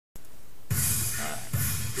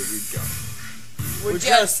Here we go. We're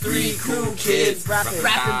just three cool kids rapping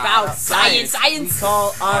about science. We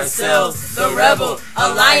call ourselves the Rebel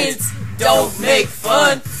Alliance. Don't make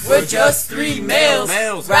fun. We're just three males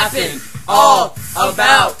rapping all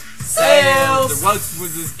about sales. There once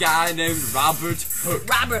was this guy named Robert Hooke.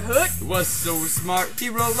 Robert Hooke? He was so smart, he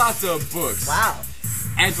wrote lots of books. Wow.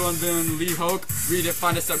 Anton van Leeuwenhoek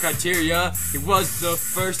redefined the cell criteria. He was the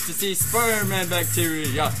first to see sperm and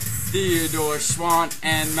bacteria. Theodor, Schwann,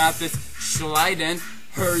 and Matthias, Schleiden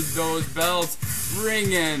heard those bells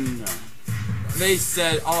ringin. They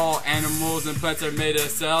said all animals and plants are made of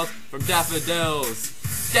cells, from daffodils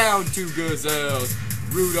down to gazelles.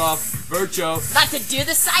 Rudolf Virchow, not to do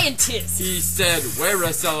the scientist, he said where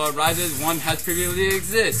a cell arises, one has previously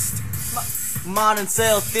existed. Modern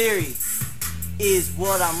cell theory is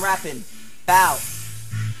what I'm rapping about.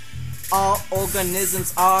 All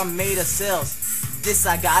organisms are made of cells. This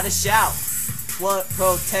I gotta shout. What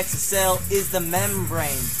protects a cell is the membrane.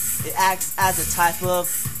 It acts as a type of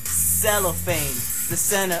cellophane. The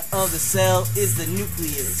center of the cell is the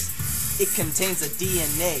nucleus. It contains a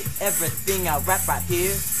DNA. Everything I rap right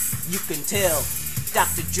here, you can tell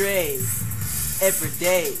Dr. Dre every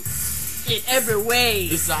day. In every way.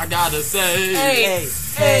 This I gotta say. Hey,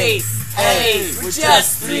 hey, hey, we're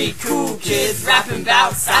just three cool kids rapping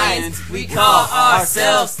about science. We call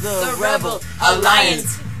ourselves the Rebel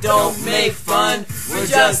Alliance. Don't make fun. We're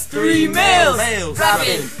just three males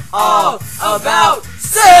rapping all about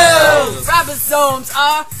sales. Ribosomes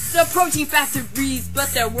are the protein factories, but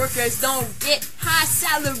their workers don't get high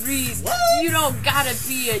salaries. What? You don't gotta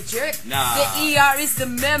be a jerk. Nah. The ER is the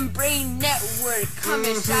membrane network. Come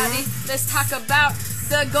and shawty, let's talk about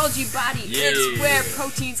the Golgi body. Yeah. It's where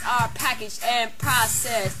proteins are packaged and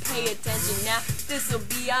processed. Pay attention now, this'll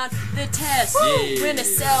be on the test. Yeah. When a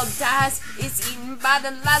cell dies, it's eaten by the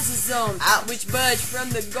lysosomes, which budge from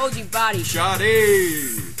the Golgi body.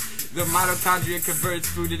 Shoddy! The mitochondria converts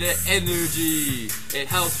food into energy. It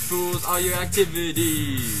helps fools all your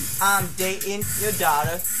activities. I'm dating your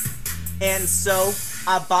daughter, and so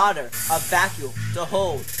I bought her a vacuum to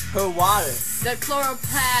hold her water. The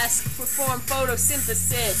chloroplast perform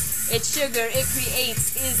photosynthesis. Its sugar it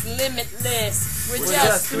creates is limitless. We're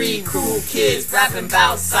just three cool kids rapping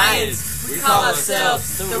about science. We call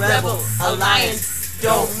ourselves the Rebel Alliance.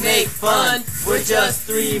 Don't make fun. We're just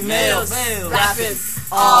three males rapping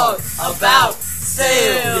all about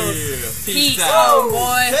sales. Yeah. Peace out. out,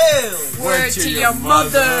 boy. Sales. Word to your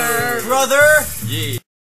mother. Brother. Yeah.